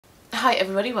Hi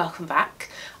everybody, welcome back.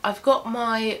 I've got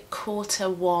my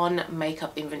Q1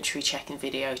 makeup inventory check-in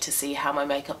video to see how my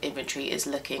makeup inventory is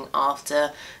looking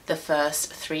after the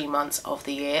first 3 months of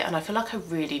the year, and I feel like I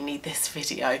really need this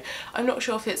video. I'm not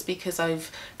sure if it's because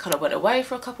I've kind of went away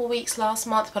for a couple of weeks last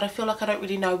month, but I feel like I don't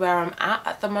really know where I'm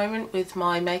at the moment with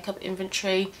my makeup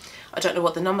inventory. I don't know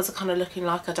what the numbers are kind of looking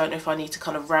like. I don't know if I need to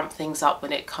kind of ramp things up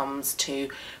when it comes to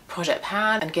Project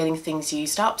Pan and getting things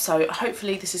used up. So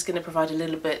hopefully this is going to provide a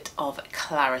little bit of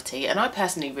clarity, and I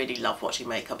personally really love watching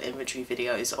makeup inventory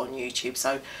videos on YouTube,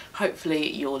 so hopefully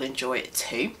you'll enjoy it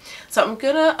too. So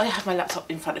I have my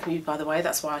laptop in front of me, by the way,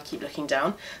 that's why I keep looking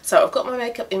down. So I've got my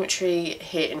makeup inventory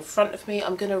here in front of me.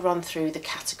 I'm going to run through the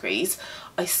categories.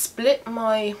 I split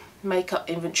my makeup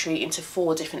inventory into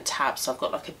 4 different tabs. So I've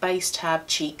got like a base tab,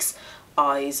 cheeks,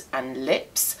 eyes and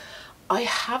lips. I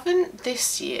haven't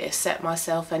this year set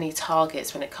myself any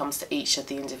targets when it comes to each of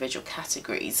the individual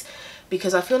categories,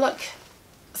 because I feel like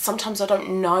sometimes I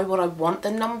don't know what I want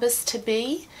the numbers to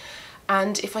be,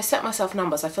 and if I set myself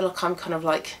numbers I feel like I'm kind of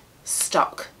like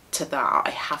stuck to that. I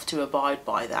have to abide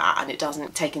by that, and it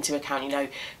doesn't take into account, you know,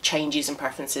 changes and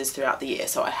preferences throughout the year.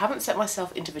 So I haven't set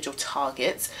myself individual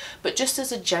targets, but just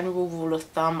as a general rule of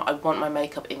thumb, I want my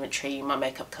makeup inventory, my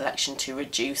makeup collection to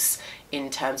reduce in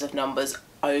terms of numbers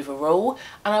overall,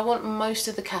 and I want most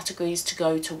of the categories to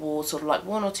go towards sort of like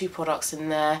 1 or 2 products in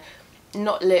there.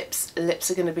 Not lips.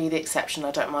 Lips are going to be the exception.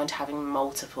 I don't mind having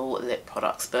multiple lip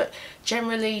products, but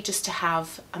generally just to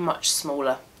have a much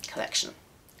smaller collection.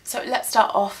 So let's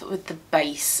start off with the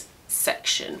base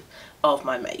section of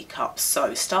my makeup.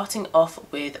 So starting off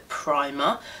with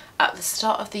primer. At the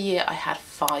start of the year I had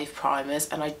 5 primers,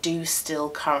 and I do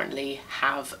still currently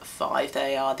have 5.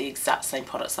 They are the exact same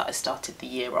products that I started the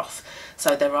year off.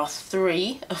 So there are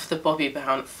 3 of the Bobbi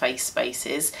Brown face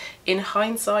bases. In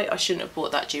hindsight, I shouldn't have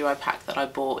bought that duo pack that I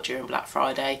bought during Black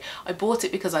Friday. I bought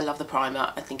it because I love the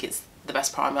primer. I think it's the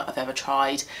best primer I've ever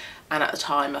tried, and at the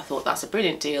time I thought that's a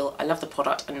brilliant deal. I love the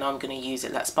product and now I'm going to use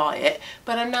it, let's buy it.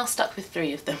 But I'm now stuck with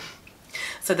 3 of them.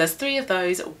 So there's 3 of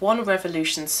those. 1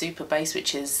 Revolution Super Base,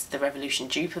 which is the Revolution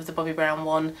dupe of the Bobbi Brown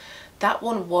one. That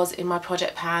one was in my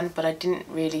Project Pan, but I didn't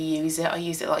really use it. I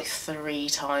used it like 3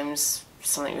 times,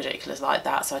 something ridiculous like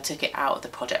that, so I took it out of the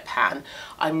Project Pan.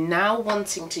 I'm now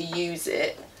wanting to use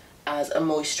it as a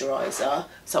moisturiser,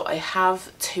 so I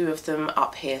have 2 of them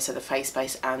up here, so the face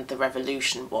base and the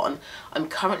Revolution one. I'm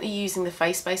currently using the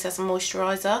face base as a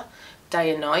moisturiser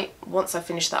day and night. Once I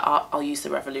finish that up, I'll use the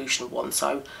Revolution one.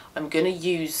 So I'm going to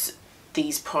use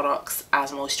these products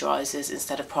as moisturisers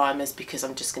instead of primers, because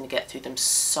I'm just going to get through them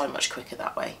so much quicker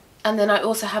that way. And then I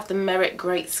also have the Merit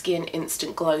Great Skin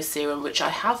Instant Glow Serum, which I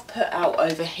have put out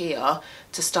over here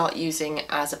to start using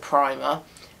as a primer.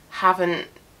 Haven't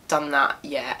done that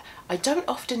yet. I don't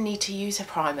often need to use a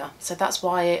primer, so that's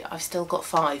why I've still got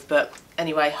 5. But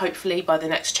anyway, hopefully by the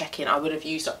next check-in I would have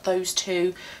used up those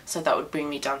 2, so that would bring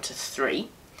me down to 3.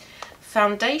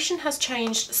 Foundation has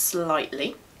changed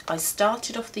slightly. I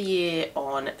started off the year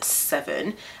on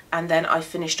 7, and then I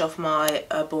finished off my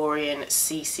Arborian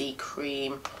CC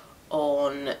cream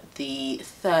on the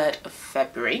 3rd of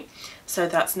February. So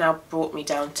that's now brought me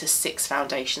down to 6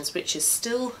 foundations, which is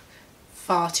still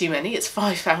far too many. It's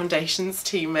 5 foundations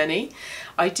too many.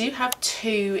 I do have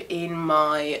 2 in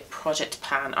my Project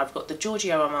Pan. I've got the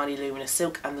Giorgio Armani Luminous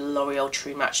Silk and the L'Oreal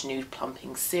True Match Nude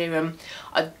Plumping Serum.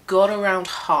 I've got around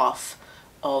half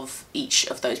of each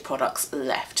of those products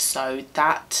left, so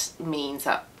that means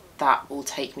that will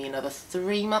take me another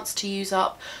 3 months to use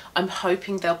up. I'm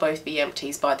hoping they'll both be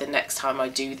empties by the next time I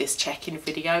do this check-in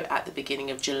video at the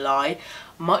beginning of July.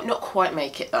 Might not quite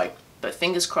make it though, but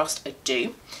fingers crossed I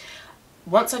do.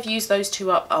 Once I've used those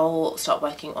 2 up, I'll start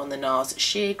working on the NARS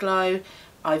Sheer Glow.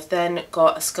 I've then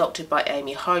got a Sculpted by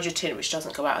Amy Hydro Tint, which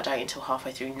doesn't go out of date until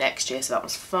halfway through next year, so that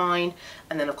one's fine.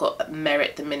 And then I've got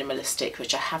Merit the Minimalistic,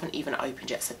 which I haven't even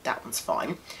opened yet, so that one's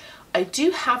fine. I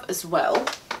do have as well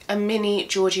a mini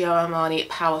Giorgio Armani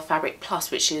Power Fabric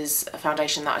Plus, which is a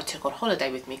foundation that I took on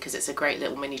holiday with me because it's a great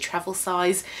little mini travel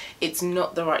size. It's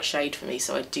not the right shade for me,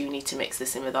 so I do need to mix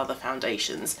this in with other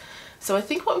foundations. So I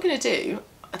think what I'm going to do,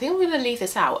 I think I'm going to leave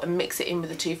this out and mix it in with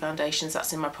the 2 foundations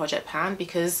that's in my Project Pan,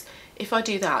 because if I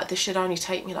do that, this should only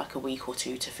take me like a week or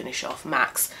 2 to finish off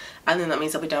max, and then that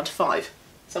means I'll be down to 5.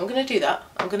 So I'm going to do that.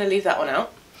 I'm going to leave that one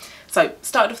out. So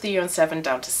started off the year on 7,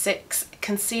 down to 6.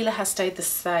 Concealer has stayed the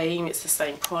same. It's the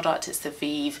same product. It's the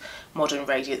Vive Modern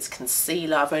Radiance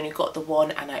Concealer. I've only got the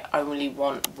one, and I only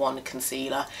want 1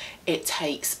 concealer. It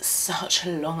takes such a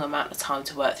long amount of time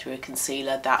to work through a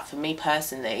concealer that for me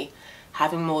personally,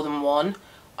 having more than 1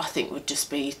 I think would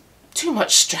just be too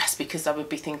much stress, because I would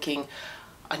be thinking,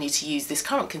 I need to use this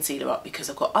current concealer up because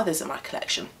I've got others in my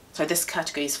collection. So this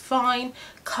category is fine.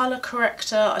 Colour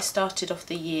corrector, I started off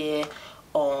the year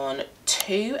on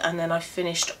 2 and then I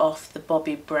finished off the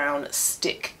Bobbi Brown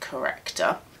stick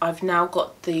corrector. I've now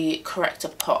got the corrector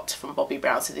pot from Bobbi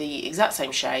Brown, so the exact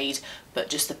same shade but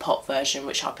just the pot version,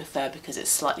 which I prefer because it's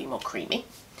slightly more creamy.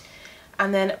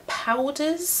 And then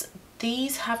powders,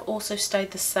 these have also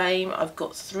stayed the same. I've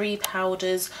got 3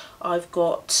 powders. I've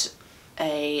got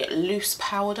a loose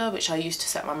powder which I use to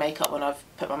set my makeup when I've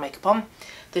put my makeup on.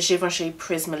 The Givenchy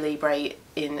Prisma Libre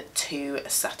in 2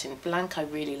 Satin Blanc. I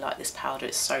really like this powder,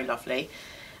 it's so lovely.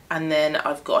 And then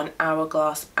I've got an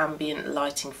Hourglass Ambient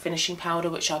Lighting Finishing Powder,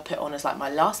 which I put on as like my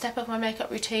last step of my makeup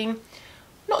routine.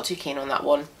 Not too keen on that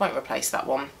one, won't replace that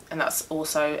one. And that's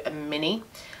also a mini.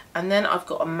 And then I've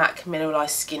got a MAC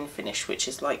Mineralized Skin Finish, which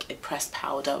is like a pressed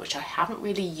powder, which I haven't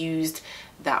really used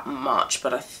that much,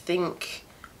 but I think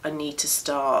I need to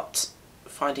start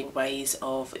finding ways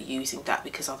of using that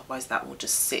because otherwise that will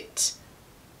just sit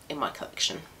in my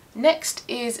collection. Next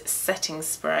is setting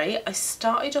spray. I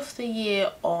started off the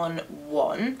year on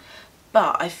 1,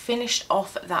 but I finished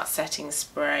off that setting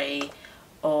spray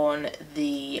on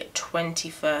the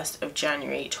 21st of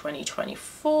January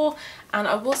 2024, and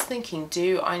I was thinking,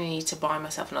 do I need to buy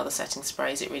myself another setting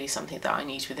spray? Is it really something that I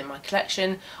need within my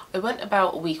collection? I went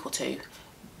about a week or 2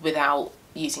 without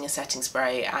using a setting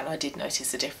spray and I did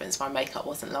notice a difference. My makeup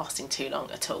wasn't lasting too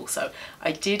long at all, so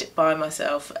I did buy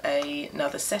myself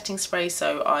another setting spray.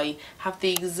 So I have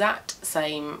the exact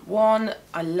same one.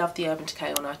 I love the Urban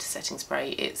Decay All Nighter setting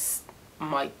spray. It's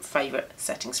my favourite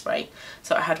setting spray.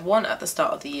 So I had one at the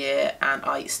start of the year and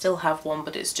I still have one,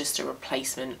 but it's just a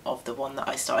replacement of the one that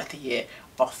I started the year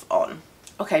off on.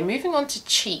 Okay, moving on to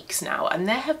cheeks now, and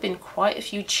there have been quite a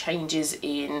few changes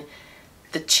in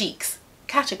the cheeks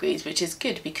categories, which is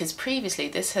good because previously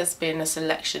this has been a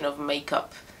selection of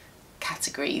makeup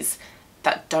categories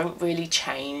that don't really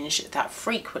change that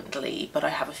frequently, but I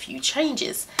have a few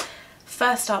changes.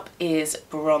 First up is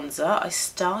bronzer. I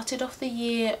started off the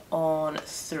year on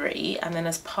 3 and then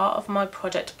as part of my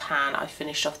Project Pan I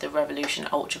finished off the Revolution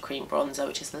Ultra Cream Bronzer,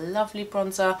 which is a lovely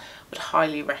bronzer, would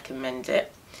highly recommend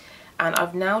it. And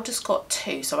I've now just got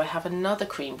 2, so I have another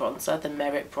cream bronzer, the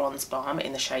Merit Bronze Balm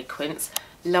in the shade Quince.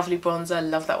 Lovely bronzer,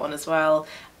 love that one as well.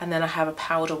 And then I have a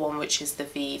powder one, which is the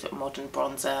Vive Modern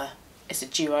Bronzer. It's a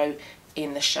duo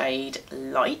in the shade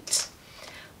Light.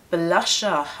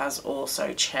 Blusher has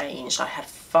also changed. I had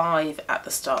 5 at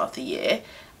the start of the year,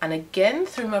 and again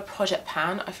through my Project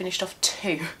Pan I finished off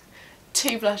 2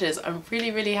 blushes. I'm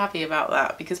really happy about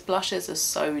that because blushes are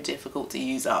so difficult to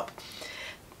use up.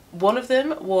 One of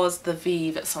them was the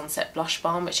Vive Sunset Blush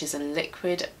Balm, which is a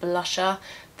liquid blusher.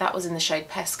 That was in the shade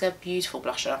Pesca, beautiful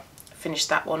blusher. Finished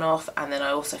that one off, and then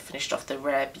I also finished off the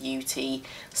Rare Beauty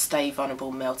Stay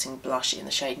Vulnerable Melting Blush in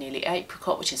the shade Nearly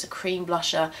Apricot, which is a cream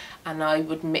blusher, and I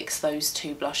would mix those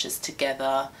 2 blushes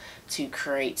together to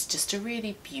create just a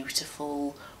really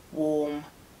beautiful warm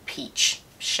peach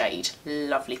shade.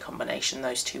 Lovely combination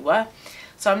those 2 were.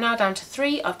 So I'm now down to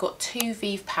 3. I've got 2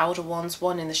 Vive powder ones,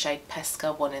 one in the shade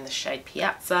Pesca, one in the shade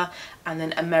Piazza, and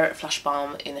then a Merit Flush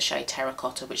Balm in the shade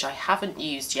Terracotta, which I haven't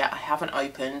used yet, I haven't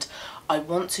opened. I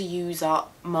want to use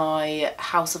up my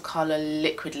House of Colour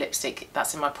liquid lipstick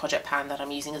that's in my Project Pan that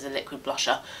I'm using as a liquid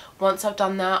blusher. Once I've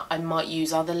done that, I might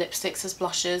use other lipsticks as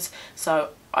blushers, so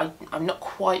I'm not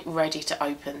quite ready to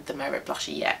open the Merit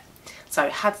blusher yet. So I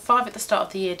had 5 at the start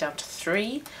of the year, down to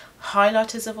 3.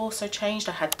 Highlighters have also changed.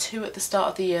 I had 2 at the start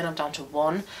of the year and I'm down to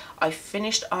 1. I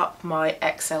finished up my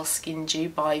XL Skin Dew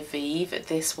by Vive.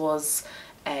 This was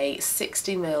a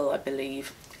 60ml, I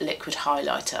believe, liquid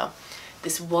highlighter.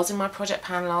 This was in my Project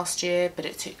Pan last year, but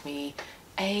it took me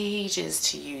ages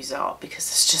to use up because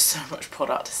there's just so much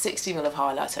product. 60ml of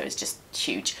highlighter is just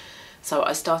huge. So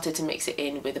I started to mix it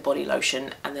in with a body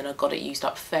lotion and then I got it used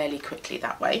up fairly quickly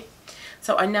that way.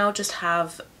 So I now just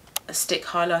have a stick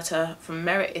highlighter from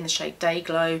Merit in the shade Day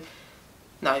Glow.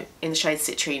 No, in the shade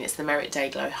Citrine, it's the Merit Day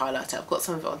Glow highlighter. I've got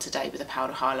some of it on today with a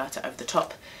powder highlighter over the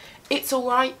top. It's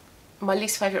alright. My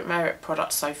least favourite Merit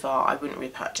product so far, I wouldn't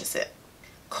repurchase it.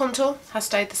 Contour has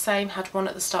stayed the same, had 1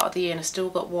 at the start of the year and I've still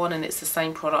got 1, and it's the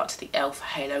same product, the e.l.f.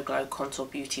 Halo Glow Contour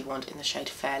Beauty Wand in the shade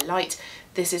Fair Light.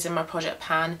 This is in my Project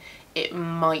Pan. It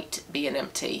might be an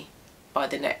empty by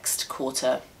the next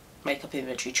quarter makeup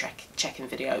inventory check-in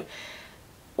video,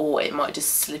 or it might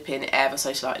just slip in ever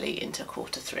so slightly into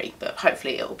quarter 3, but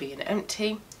hopefully it will be an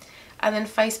empty. And then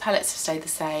face palettes have stayed the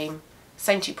same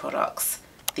 2 products.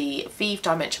 The Vive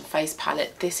Dimension face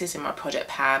palette, this is in my Project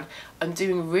Pan. I'm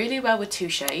doing really well with 2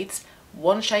 shades.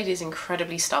 One shade is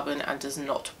incredibly stubborn and does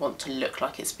not want to look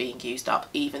like it's being used up,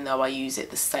 even though I use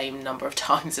it the same number of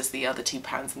times as the other 2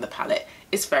 pans in the palette.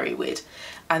 It's very weird.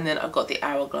 And then I've got the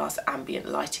Hourglass Ambient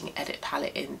Lighting Edit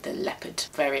palette in the Leopard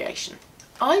variation.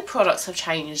 Eye products have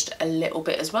changed a little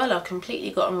bit as well. I've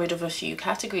completely gotten rid of a few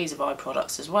categories of eye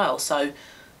products as well. So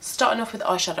starting off with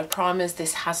eyeshadow primers,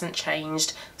 this hasn't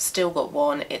changed. Still got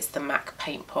one. It's the MAC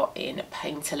Paint Pot in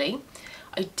Painterly.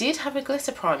 I did have a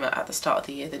glitter primer at the start of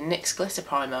the year, the NYX glitter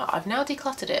primer. I've now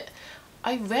decluttered it.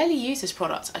 I rarely use this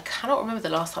product. I cannot remember the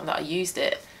last time that I used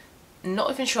it. Not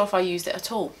even sure if I used it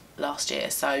at all last year,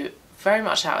 so very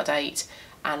much out of date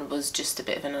and was just a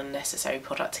bit of an unnecessary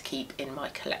product to keep in my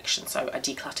collection, so I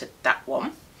decluttered that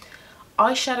one.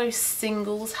 Eyeshadow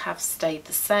singles have stayed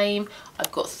the same.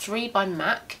 I've got 3 by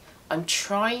MAC. I'm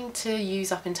trying to use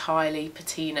up entirely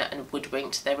Patina and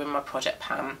Woodwinked. They're in my project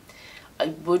pan. I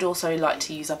would also like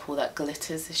to use up all that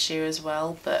glitters this year as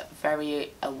well, but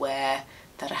very aware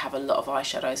that I have a lot of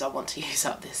eyeshadows I want to use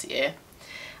up this year.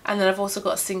 And then I've also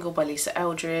got a single by Lisa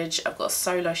Eldridge. I've got a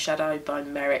solo shadow by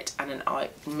Merit and a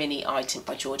mini eye tint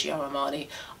by Giorgio Armani.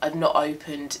 I've not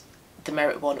opened the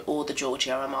Merit one or the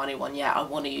Giorgio Armani one yet. I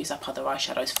want to use up other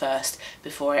eyeshadows first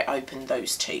before I open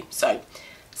those 2. So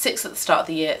 6 at the start of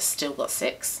the year, still got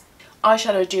 6.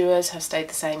 Eyeshadow duos have stayed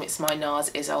the same. It's my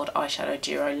NARS Isolde eyeshadow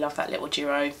duo. Love that little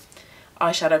duo.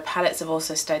 Eyeshadow palettes have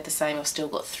also stayed the same. I've still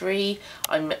got 3.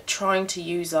 I'm trying to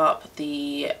use up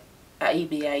the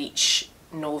ABH,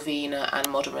 Norvina and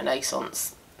Modern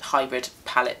Renaissance hybrid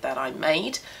palette that I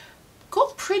made.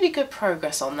 Got pretty good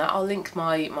progress on that. I'll link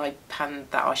my pan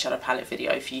that eyeshadow palette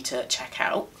video for you to check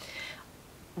out.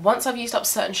 Once I've used up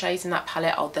certain shades in that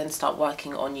palette, I'll then start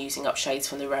working on using up shades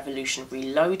from the Revolution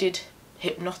Reloaded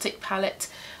Hypnotic palette,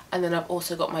 and then I've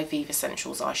also got my Viva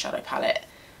Essentials eyeshadow palette,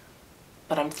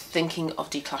 but I'm thinking of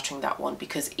decluttering that one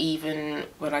because even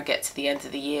when I get to the end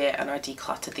of the year and I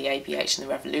decluttered the ABH and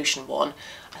the Revolution one,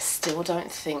 I still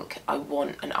don't think I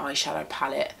want an eyeshadow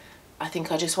palette. I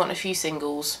think I just want a few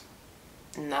singles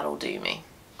and that'll do me.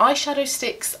 Eyeshadow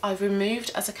sticks I've removed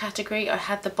as a category. I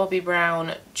had the Bobbi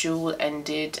Brown dual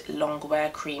ended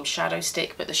longwear cream shadow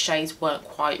stick, but the shades weren't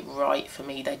quite right for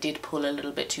me. They did pull a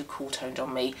little bit too cool toned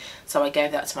on me, so I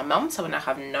gave that to my mum. So I now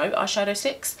have no eyeshadow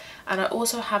sticks, and I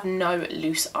also have no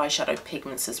loose eyeshadow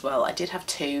pigments as well. I did have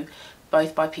 2,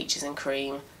 both by Peaches and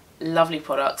Cream. Lovely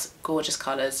products, gorgeous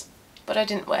colours, but I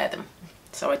didn't wear them,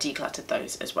 so I decluttered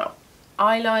those as well.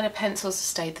 Eyeliner pencils have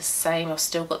stayed the same. I've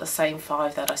still got the same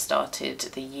 5 that I started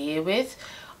the year with.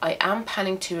 I am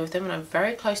panning 2 of them and I'm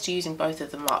very close to using both of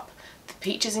them up. The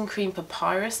Peaches and Cream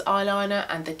Papyrus eyeliner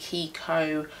and the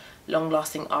Kiko Long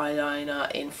Lasting eyeliner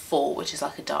in 4, which is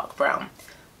like a dark brown.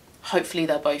 Hopefully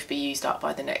they'll both be used up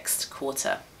by the next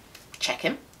quarter. Check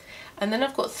in. And then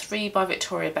I've got 3 by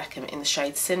Victoria Beckham in the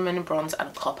shades Cinnamon, Bronze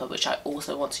and Copper, which I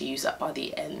also want to use up by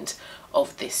the end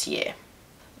of this year.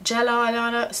 Gel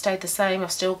eyeliner stayed the same.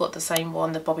 I've still got the same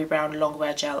one, the Bobbi Brown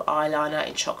Longwear Gel Eyeliner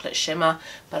in Chocolate Shimmer,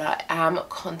 but I am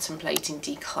contemplating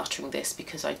decluttering this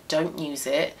because I don't use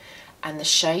it and the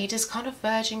shade is kind of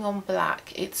verging on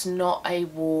black. It's not a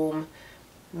warm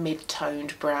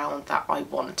mid-toned brown that I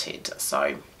wanted,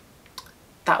 so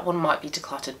that one might be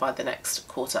decluttered by the next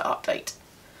quarter update.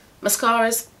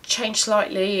 Mascaras changed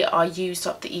slightly. I used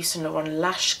up the Yves Saint Laurent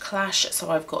Lash Clash, so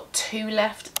I've got 2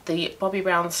 left. The Bobbi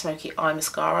Brown Smoky Eye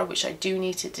Mascara, which I do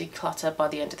need to declutter by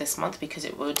the end of this month because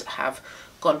it would have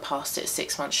gone past its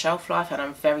 6-month shelf life and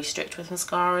I'm very strict with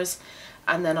mascaras.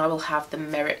 And then I will have the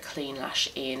Merit Clean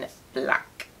Lash in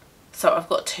black. So I've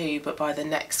got 2, but by the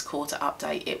next quarter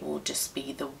update it will just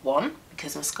be the 1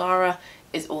 because mascara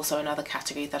is also another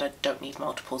category that I don't need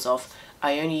multiples of.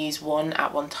 I only use 1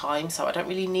 at one time, so I don't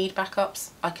really need backups.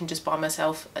 I can just buy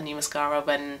myself a new mascara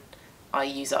when I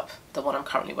use up the one I'm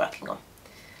currently working on.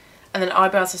 And then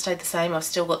eyebrows have stayed the same. I've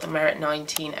still got the Merit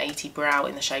 1980 Brow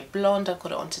in the shade Blonde. I've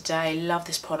got it on today. Love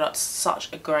this product.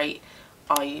 Such a great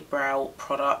eyebrow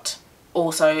product.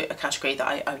 Also a category that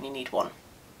I only need 1.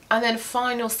 And then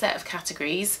final set of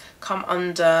categories come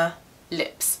under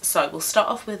lips. So we'll start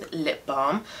off with lip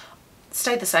balm.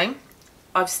 Stayed the same.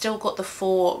 I've still got the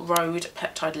 4 Rhode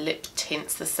Peptide Lip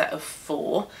Tints, the set of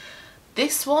 4.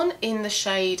 This one in the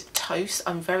shade Toast,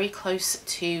 I'm very close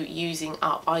to using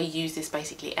up. I use this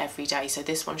basically every day, so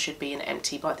this one should be an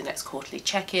empty by the next quarterly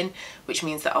check-in, which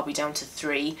means that I'll be down to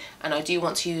 3, and I do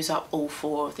want to use up all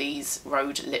 4 of these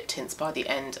Rhode lip tints by the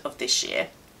end of this year.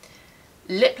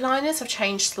 Lip liners have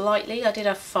changed slightly. I did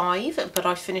have 5, but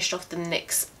I finished off the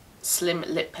NYX Slim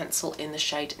Lip Pencil in the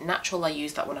shade Natural. I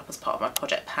used that one up as part of my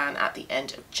project pan at the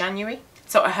end of January.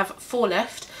 So I have 4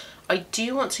 left. I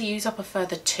do want to use up a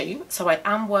further 2, so I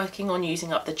am working on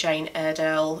using up the Jane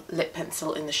Airedale lip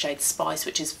pencil in the shade Spice,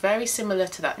 which is very similar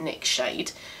to that NYX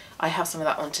shade. I have some of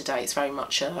that on today. It's very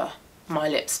much My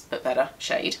Lips but better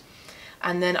shade.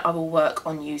 And then I will work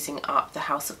on using up the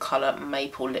House of Colour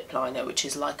Maple lip liner, which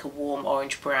is like a warm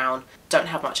orange brown. Don't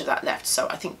have much of that left, so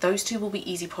I think those 2 will be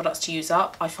easy products to use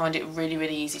up. I find it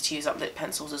really easy to use up lip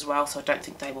pencils as well, so I don't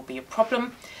think they will be a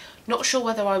problem. Not sure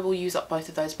whether I will use up both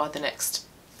of those by the next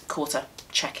quarter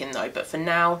check-in though, but for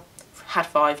now, had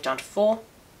 5 down to 4.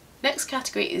 Next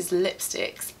category is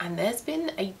lipsticks, and there's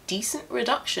been a decent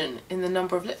reduction in the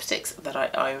number of lipsticks that I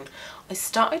own. I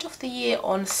started off the year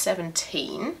on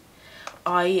 17.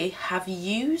 I have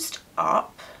used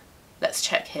up, let's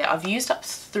check here, I've used up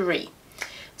 3.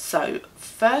 So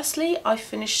firstly, I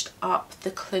finished up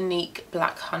the Clinique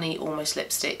Black Honey Almost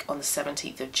Lipstick on the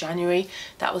 17th of January.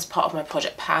 That was part of my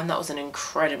Project Pan. That was an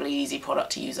incredibly easy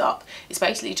product to use up. It's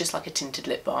basically just like a tinted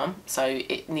lip balm, so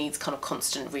it needs kind of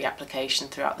constant reapplication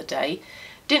throughout the day.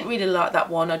 Didn't really like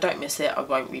that one. I don't miss it. I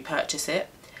won't repurchase it.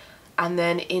 And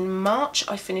then in March,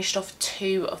 I finished off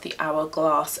 2 of the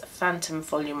Hourglass Phantom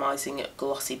Volumizing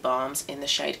Glossy Balms in the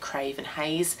shade Crave and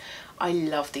Haze. I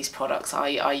love these products.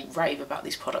 I rave about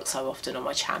these products so often on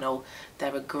my channel.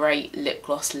 They're a great lip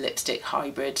gloss lipstick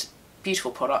hybrid, beautiful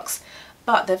products,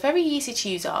 but they're very easy to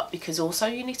use up because also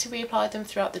you need to reapply them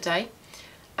throughout the day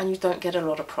and you don't get a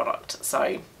lot of product.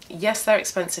 So yes, they're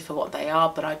expensive for what they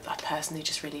are, but I personally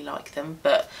just really like them.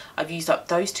 But I've used up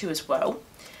those 2 as well.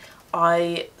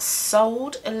 I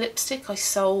sold a lipstick. I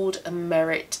sold a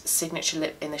Merit Signature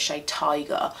Lip in the shade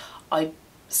Tiger. I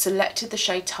selected the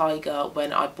shade Tiger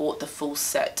when I bought the full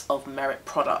set of Merit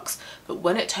products, but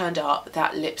when it turned up,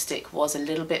 that lipstick was a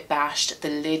little bit bashed. The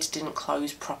lid didn't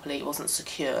close properly, it wasn't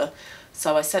secure,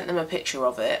 so I sent them a picture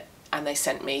of it and they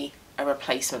sent me a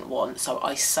replacement one. So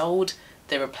I sold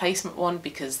the replacement one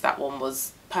because that one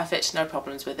was perfect, no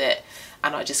problems with it,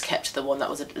 and I just kept the one that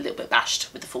was a little bit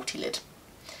bashed with the faulty lid.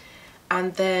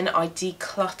 And then I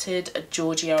decluttered a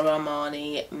Giorgio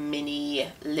Armani mini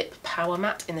lip power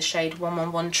matte in the shade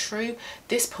 111 True.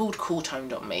 This pulled cool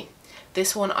toned on me.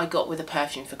 This one I got with a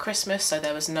perfume for Christmas, so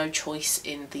there was no choice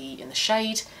in the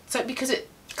shade. So because it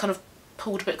kind of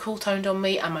pulled a bit cool toned on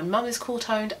me and my mum is cool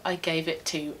toned, I gave it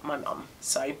to my mum.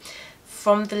 So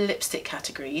from the lipstick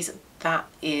categories, that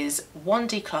is 1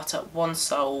 declutter, 1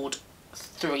 sold,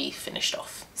 3 finished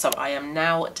off. So I am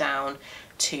now down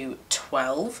to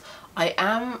 12. I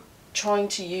am trying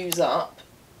to use up,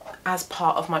 as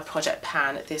part of my Project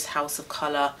Pan, this House of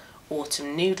Colour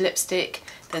Autumn Nude lipstick.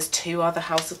 There's 2 other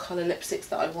House of Colour lipsticks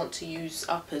that I want to use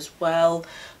up as well.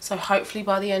 So hopefully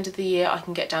by the end of the year I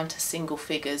can get down to single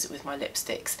figures with my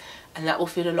lipsticks, and that will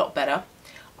feel a lot better.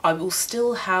 I will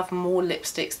still have more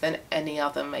lipsticks than any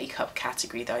other makeup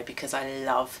category though, because I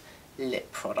love lip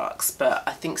products, but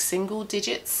I think single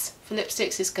digits for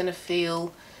lipsticks is going to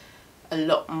feel a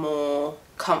lot more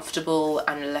comfortable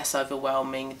and less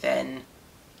overwhelming than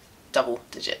double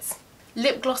digits.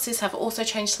 Lip glosses have also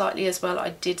changed slightly as well.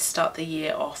 I did start the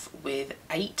year off with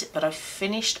 8, but I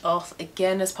finished off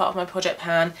again as part of my Project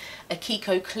Pan a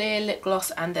Kiko Clear lip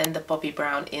gloss and then the Bobbi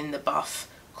Brown in the Buff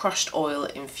crushed oil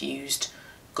infused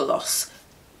gloss.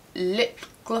 Lip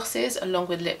glosses along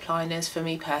with lip liners for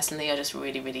me personally are just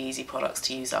really easy products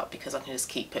to use up because I can just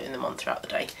keep putting them on throughout the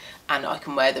day and I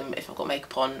can wear them if I've got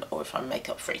makeup on or if I'm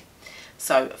makeup free.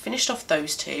 So finished off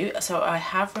those 2. So I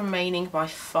have remaining my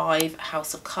 5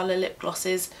 House of Colour lip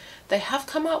glosses. They have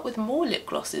come out with more lip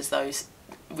glosses those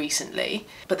recently,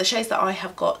 but the shades that I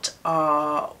have got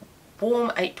are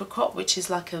Warm Apricot, which is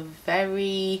like a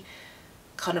very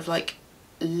kind of like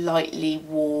lightly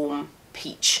warm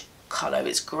peach colour.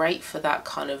 It's great for that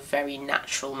kind of very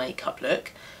natural makeup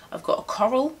look. I've got a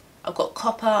Coral, I've got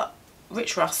Copper,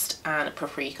 Rich Rust and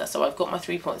Paprika. So I've got my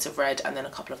 3 points of red and then a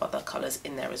couple of other colours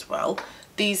in there as well.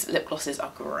 These lip glosses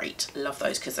are great. Love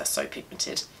those because they're so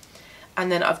pigmented. And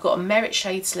then I've got a Merit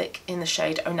Shade Slick in the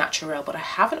shade Au Naturel, but I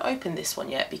haven't opened this one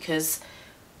yet because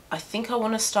I think I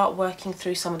want to start working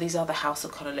through some of these other House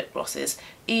of Colour lip glosses.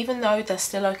 Even though they're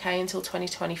still okay until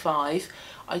 2025,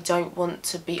 I don't want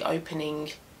to be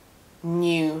opening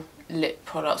new lip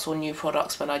products or new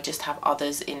products when I just have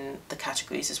others in the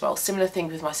categories as well. Similar thing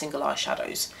with my single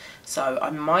eyeshadows. So I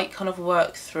might kind of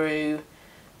work through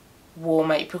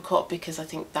Warm Apricot because I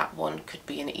think that one could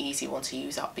be an easy one to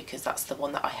use up because that's the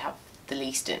one that I have the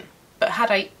least in. But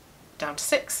had 8 down to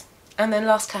 6. And then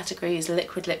last category is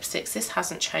liquid lipsticks. This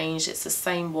hasn't changed, it's the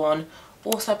same one,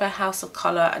 also by House of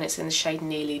Colour, and it's in the shade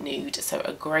Nearly Nude. So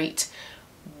a great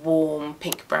warm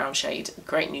pink brown shade, a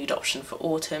great nude option for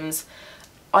autumns.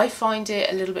 I find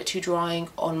it a little bit too drying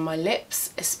on my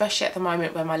lips, especially at the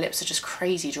moment where my lips are just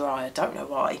crazy dry. I don't know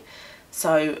why.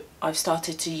 So I've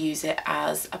started to use it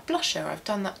as a blusher. I've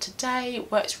done that today.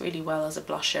 It works really well as a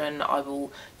blusher, and I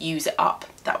will use it up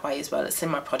that way as well. It's in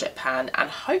my project pan, and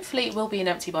hopefully it will be an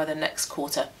empty by the next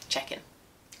quarter check-in.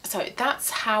 So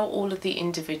that's how all of the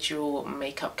individual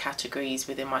makeup categories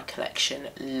within my collection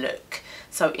look.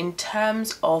 So in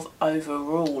terms of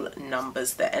overall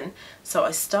numbers then, so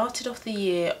I started off the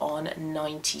year on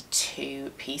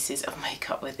 92 pieces of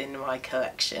makeup within my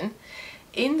collection.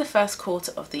 In the first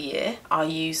quarter of the year, I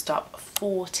used up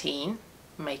 14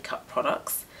 makeup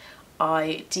products.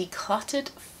 I decluttered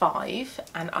 5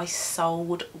 and I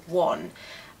sold 1.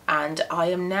 And I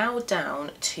am now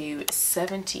down to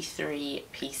 73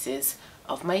 pieces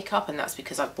of makeup, and that's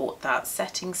because I bought that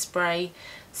setting spray.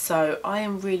 So I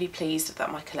am really pleased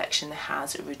that my collection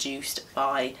has reduced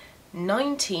by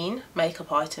 19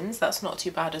 makeup items. That's not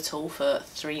too bad at all for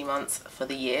 3 months for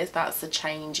the year. That's a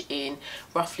change in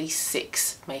roughly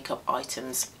 6 makeup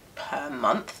items per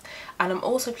month. And I'm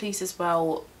also pleased as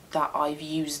well that I've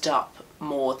used up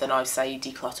more than I've, say,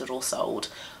 decluttered or sold.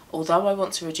 Although I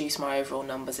want to reduce my overall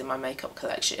numbers in my makeup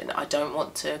collection, I don't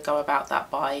want to go about that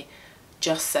by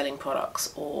just selling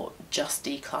products or just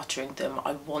decluttering them.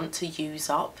 I want to use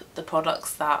up the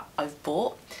products that I've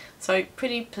bought. So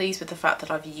pretty pleased with the fact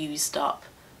that I've used up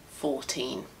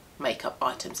 14 makeup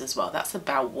items as well. That's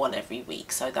about 1 every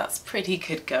week, so that's pretty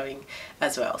good going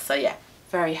as well. So yeah,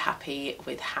 very happy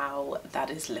with how that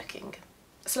is looking.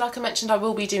 So like I mentioned, I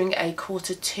will be doing a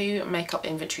Q2 makeup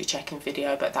inventory check-in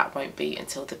video, but that won't be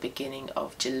until the beginning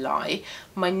of July.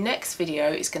 My next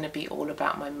video is going to be all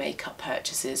about my makeup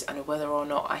purchases and whether or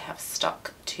not I have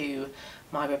stuck to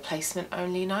my replacement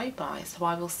only no buy. So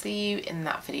I will see you in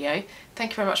that video.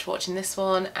 Thank you very much for watching this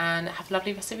one, and have a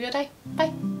lovely rest of your day.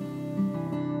 Bye!